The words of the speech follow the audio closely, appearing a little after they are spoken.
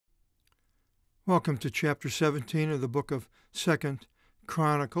Welcome to chapter 17 of the book of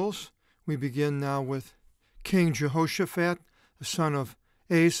 2Chronicles. We begin now with King Jehoshaphat, the son of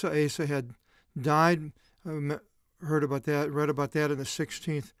Asa. Asa had died. Read about that in the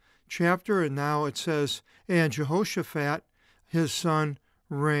 16th chapter, and now it says, and Jehoshaphat, his son,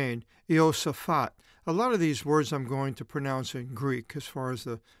 reigned. Eosaphat. A lot of these words I'm going to pronounce in Greek as far as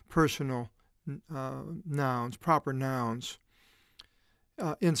the personal nouns, proper nouns,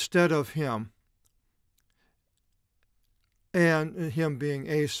 instead of him. And him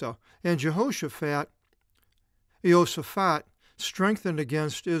being Asa. And Jehoshaphat, Eosaphat, strengthened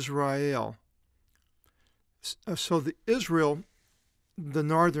against Israel. So Israel, the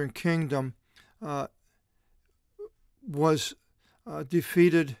northern kingdom, was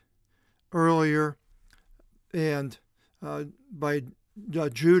defeated earlier and by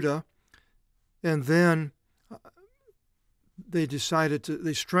Judah, and then they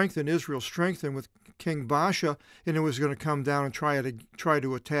strengthened Israel, with King Baasha, and it was going to come down and try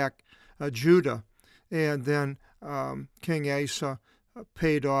to attack Judah. And then King Asa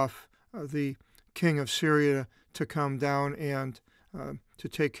paid off the king of Syria to come down and to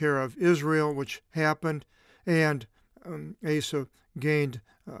take care of Israel, which happened. And Asa gained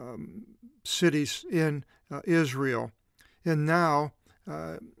cities in Israel. And now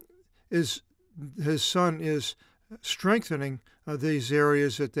his son is strengthening these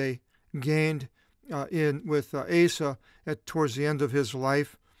areas that they gained with Asa towards the end of his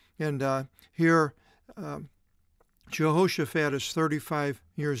life. And here Jehoshaphat is 35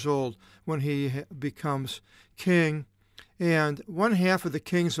 years old when he becomes king, and one half of the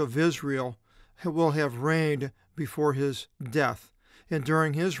kings of Israel will have reigned before his death. And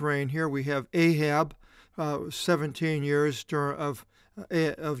during his reign, here we have Ahab, 17 years of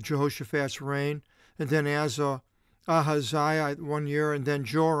Jehoshaphat's reign, and then Ahaziah 1 year, and then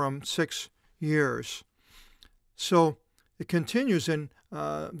Joram 6 years. So it continues in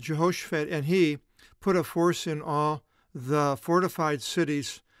Jehoshaphat, and he put a force in all the fortified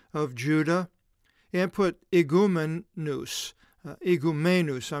cities of Judah, and put leaders,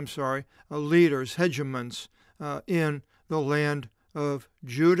 leaders, hegemons, in the land of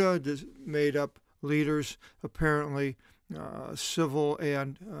Judah, made up leaders, apparently civil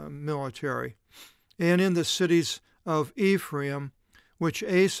and military. And in the cities of Ephraim, which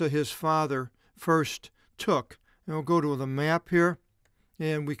Asa, his father, first took. And we'll go to the map here,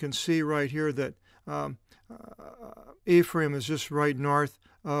 and we can see right here that Ephraim is just right north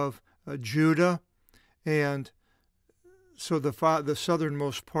of Judah, and so the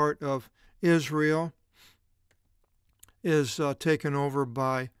southernmost part of Israel is taken over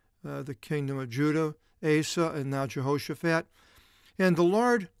by the kingdom of Judah, Asa, and now Jehoshaphat. And the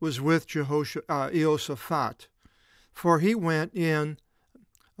Lord was with Eosaphat, for he went in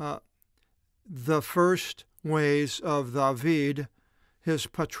the first ways of David, his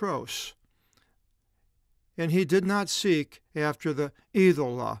patros, and he did not seek after the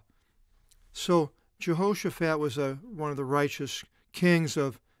Idolah. So Jehoshaphat was one of the righteous kings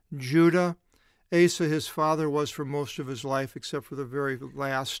of Judah. Asa, his father, was for most of his life, except for the very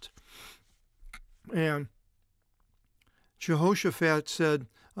last. And Jehoshaphat said,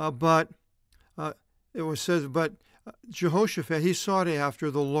 but Jehoshaphat, he sought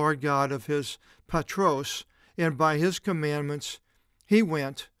after the Lord God of his patros, and by his commandments he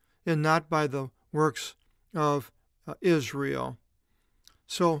went, and not by the works of Israel.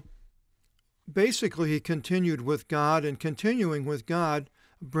 So basically he continued with God, and continuing with God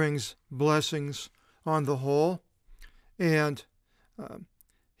brings blessings on the whole. And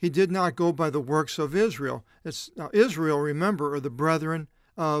he did not go by the works of Israel. Now Israel, remember, are the brethren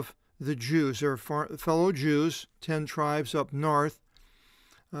of the Jews. They're fellow Jews, 10 tribes up north,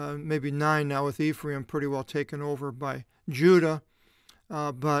 maybe 9 now, with Ephraim pretty well taken over by Judah.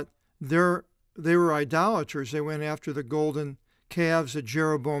 But they were idolaters. They went after the golden calves that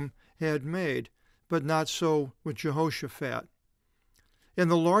Jeroboam had made, but not so with Jehoshaphat. And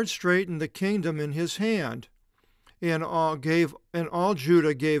the Lord straightened the kingdom in his hand, and all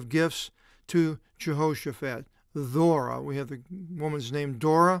Judah gave gifts to Jehoshaphat. Dora, we have the woman's name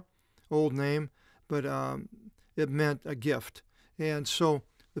Dora, old name, but it meant a gift. And so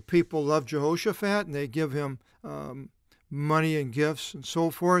the people loved Jehoshaphat, and they give him money and gifts and so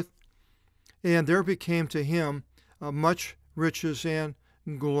forth. And there became to him much riches and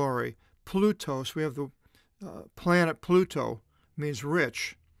glory. Plutos, we have the planet Pluto, means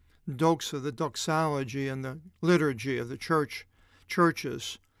rich. Doxa, the doxology and the liturgy of the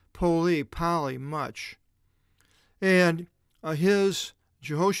churches. Poly, much. And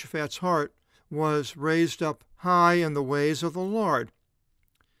Jehoshaphat's heart was raised up high in the ways of the Lord.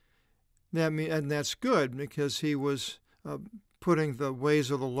 And that's good because he was putting the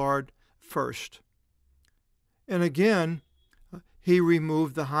ways of the Lord first. And again, he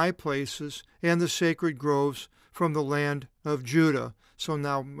removed the high places and the sacred groves from the land of Judah. So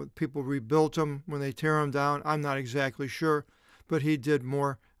now people rebuilt them when they tear them down. I'm not exactly sure, but he did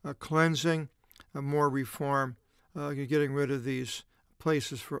more cleansing, more reform, getting rid of these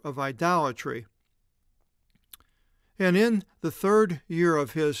places of idolatry. And in the 3rd year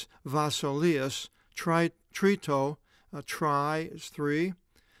of his Vasilius, Trito, tri is 3,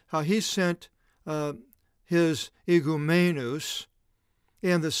 he sent his igumenus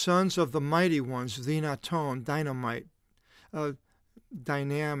and the sons of the mighty ones, Dinaton, dynamite,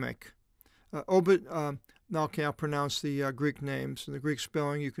 dynamic. Okay, I'll pronounce the Greek names and the Greek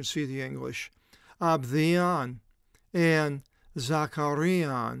spelling. You can see the English. Abdian and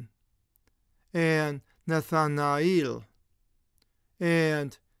Zacharian and Nathanael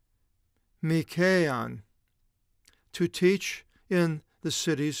and Micaian to teach in the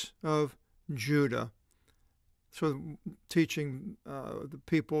cities of Judah. So teaching the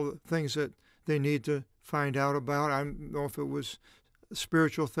people things that they need to find out about. I don't know if it was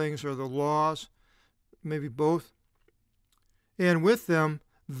spiritual things or the laws, maybe both. And with them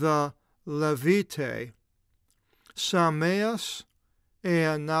the Levite, Sameas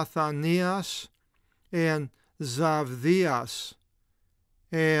and Nathanias and Zavdias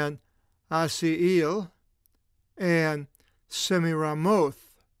and Asiel and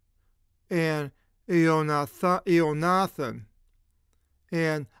Semiramoth and Ionathan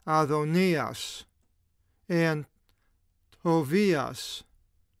and Adonias and Tovias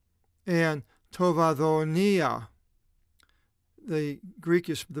and Tovadonia. The Greek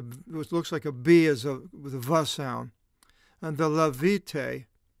is what looks like a B with a V sound. And the Levite,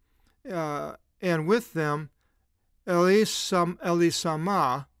 and with them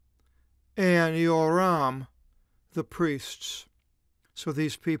Elisama and Joram, the priests. So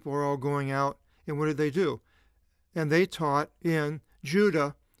these people are all going out, and what did they do? And they taught in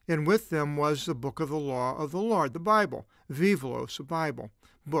Judah, and with them was the book of the law of the Lord, the Bible, Vivlos, a Bible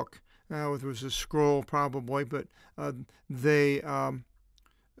book. Now there was a scroll probably, but this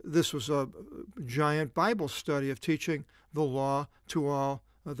was a giant Bible study of teaching the law to all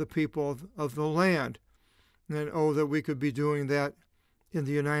the people of the land. And that we could be doing that in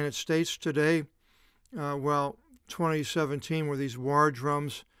the United States today. 2017, where these war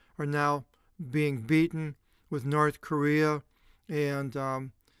drums are now being beaten with North Korea, and I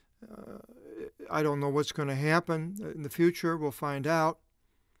don't know what's going to happen in the future. We'll find out.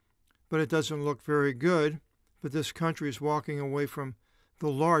 But it doesn't look very good. But this country is walking away from the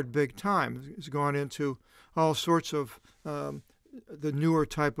Lord big time. It's gone into all sorts of the newer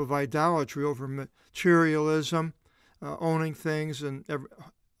type of idolatry over materialism, owning things, and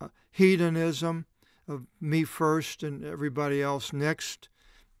hedonism, of me first and everybody else next,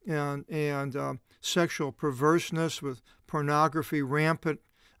 and sexual perverseness with pornography rampant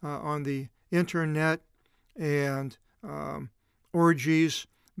on the internet, and orgies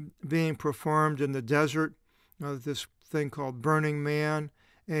being performed in the desert, this thing called Burning Man,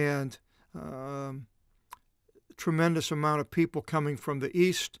 and tremendous amount of people coming from the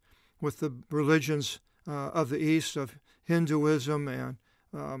East with the religions of the East, of Hinduism and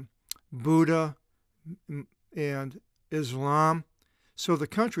Buddha and Islam. So the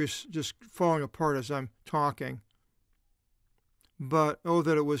country's just falling apart as I'm talking. But,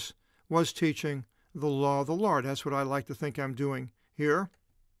 that it was teaching the law of the Lord. That's what I like to think I'm doing here.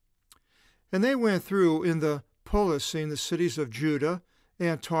 And they went through in the polis, in the cities of Judah,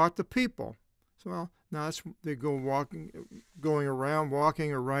 and taught the people. So, now they going around,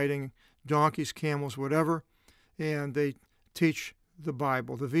 walking or riding donkeys, camels, whatever, and they teach the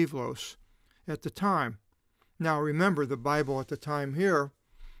Bible, the Vivlos, at the time. Now, remember, the Bible at the time here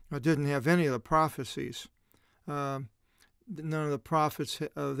didn't have any of the prophecies. None of the prophets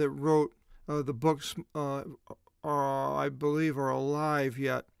that wrote the books, I believe, are alive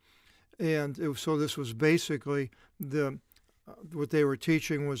yet. And so this was basically what they were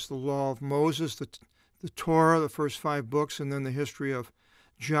teaching was the law of Moses, the Torah, the first 5 books, and then the history of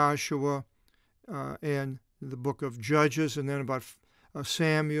Joshua and the book of Judges, and then about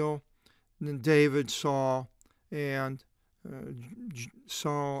Samuel, and then David, Saul, and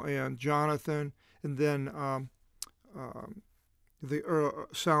Jonathan, and then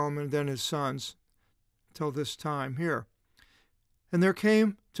Solomon, and then his sons, till this time here. And there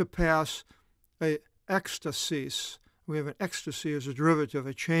came to pass a ecstasis. We have an ecstasy as a derivative,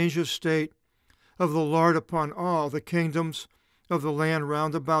 a change of state of the Lord upon all the kingdoms of the land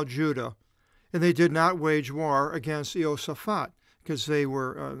round about Judah. And they did not wage war against Jehoshaphat. because they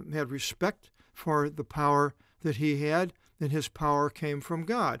had respect for the power that he had, and his power came from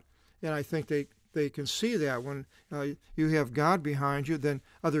God. And I think they can see that when you have God behind you, then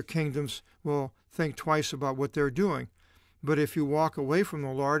other kingdoms will think twice about what they're doing. But if you walk away from the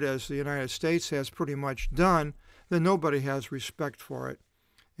Lord, as the United States has pretty much done, then nobody has respect for it.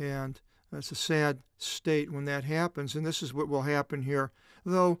 And it's a sad state when that happens. And this is what will happen here,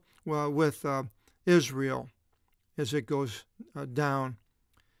 though, with Israel as it goes down.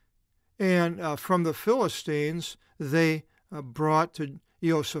 And from the Philistines, they brought to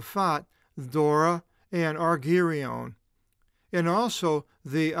Jehoshaphat Dora and Argirion, and also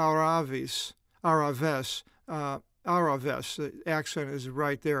the Araves. The accent is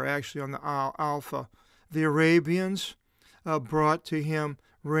right there, actually, on the alpha. The Arabians brought to him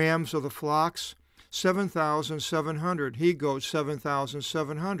rams of the flocks, 7,700. He goats,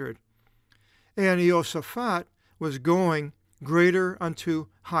 7,700. And Jehoshaphat was going greater unto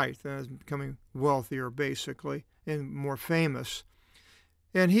height, and becoming wealthier, basically, and more famous.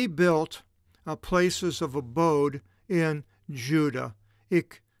 And he built places of abode in Judah,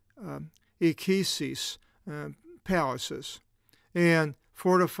 Ikisis, palaces, and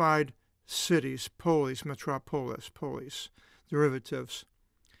fortified cities, metropolis, derivatives.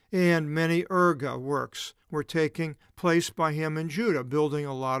 And many erga works were taking place by him in Judah, building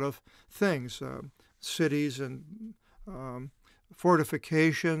a lot of things, cities and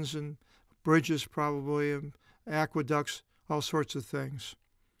fortifications and bridges probably, and aqueducts, all sorts of things.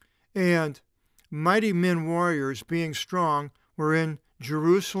 And mighty men warriors, being strong, were in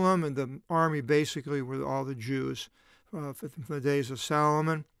Jerusalem, and the army basically were all the Jews from the days of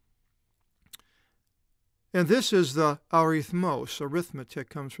Solomon. And this is the arithmos. Arithmetic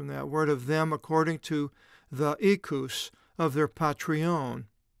comes from that word, of them according to the ikus of their patrion.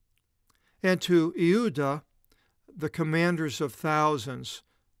 And to Euda, the commanders of thousands,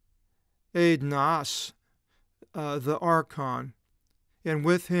 Adnas, the archon, and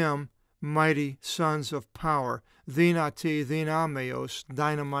with him mighty sons of power, Dhinati, Dhinameos,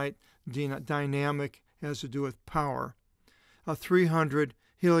 dynamite, dynamic, has to do with power, 300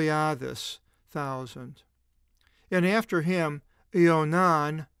 Heliadis, 1,000. And after him,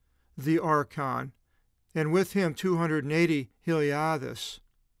 Ionan, the archon, and with him 280 Heliadis.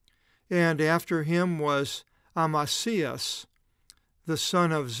 And after him was Amasias, the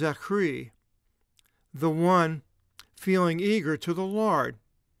son of Zechri, the one feeling eager to the Lord,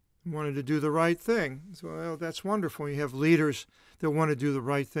 wanted to do the right thing. So, well, that's wonderful. You have leaders that want to do the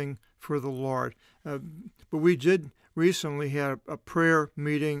right thing for the Lord. But we did recently have a prayer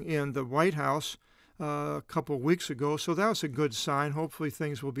meeting in the White House a couple of weeks ago, so that was a good sign. Hopefully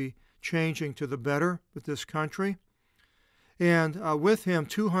things will be changing to the better with this country. And with him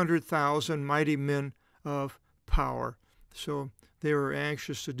 200,000 mighty men of power. So they were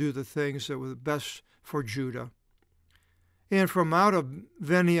anxious to do the things that were best for Judah. And from out of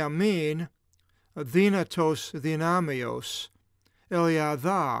Benjamin, Dhinatos, Dhinamios,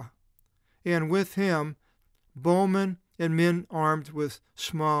 Eliadah, and with him bowmen and men armed with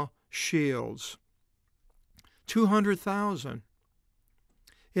small shields. 200,000.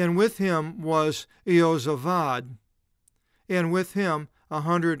 And with him was Eozavad, and with him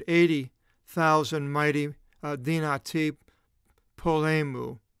 180,000 mighty Dhinati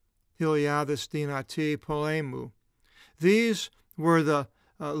Polemu, Heliadis Dhinati Polemu. These were the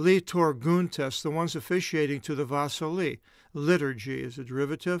liturguntes, the ones officiating to the vasili. Liturgy is a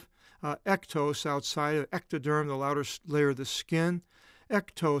derivative. Ektos, outside of ectoderm, the outer layer of the skin.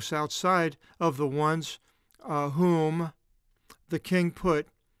 Ektos, outside of the ones whom the king put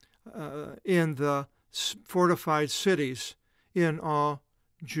in the fortified cities in all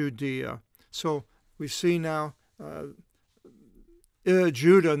Judea. So we see now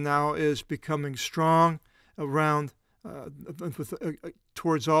Judah now is becoming strong around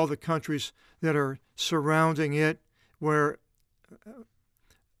towards all the countries that are surrounding it, where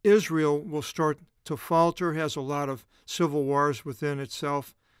Israel will start to falter, has a lot of civil wars within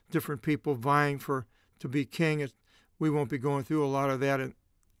itself, different people vying to be king. We won't be going through a lot of that in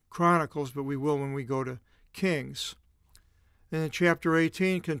Chronicles, but we will when we go to Kings. And then chapter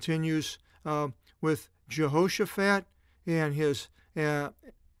 18 continues with Jehoshaphat and his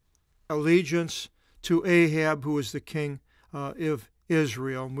allegiance to Ahab, who is the king of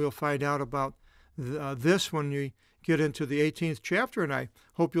Israel. And we'll find out about this when we get into the 18th chapter, and I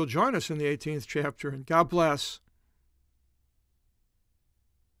hope you'll join us in the 18th chapter. And God bless.